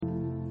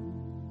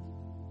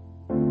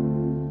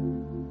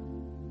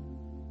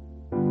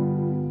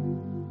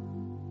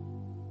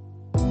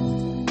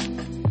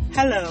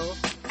Hello,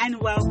 and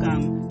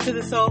welcome to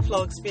the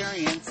SoulFlow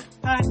Experience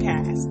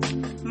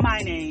podcast. My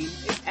name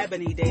is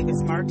Ebony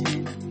Davis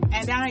Martin,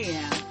 and I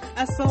am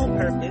a soul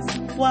purpose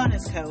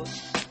wellness coach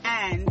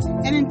and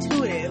an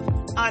intuitive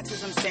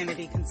autism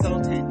sanity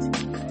consultant.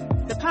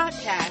 The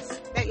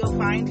podcasts that you'll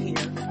find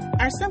here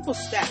are simple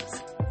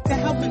steps to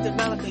help in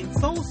developing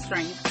soul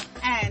strength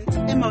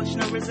and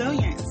emotional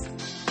resilience,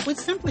 which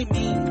simply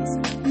means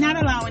not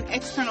allowing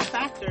external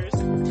factors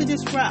to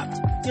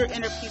disrupt your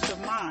inner peace of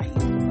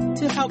mind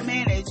to help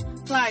manage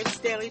life's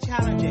daily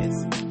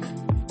challenges.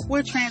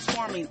 We're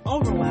transforming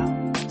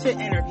overwhelm to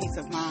inner peace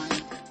of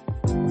mind.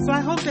 So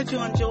I hope that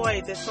you'll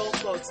enjoy this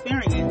SoulFlow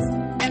experience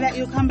and that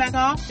you'll come back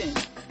often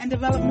and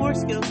develop more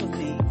skills with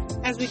me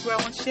as we grow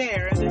and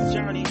share this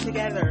journey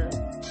together.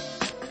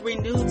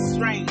 Renewed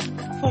strength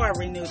for a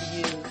renewed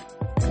you.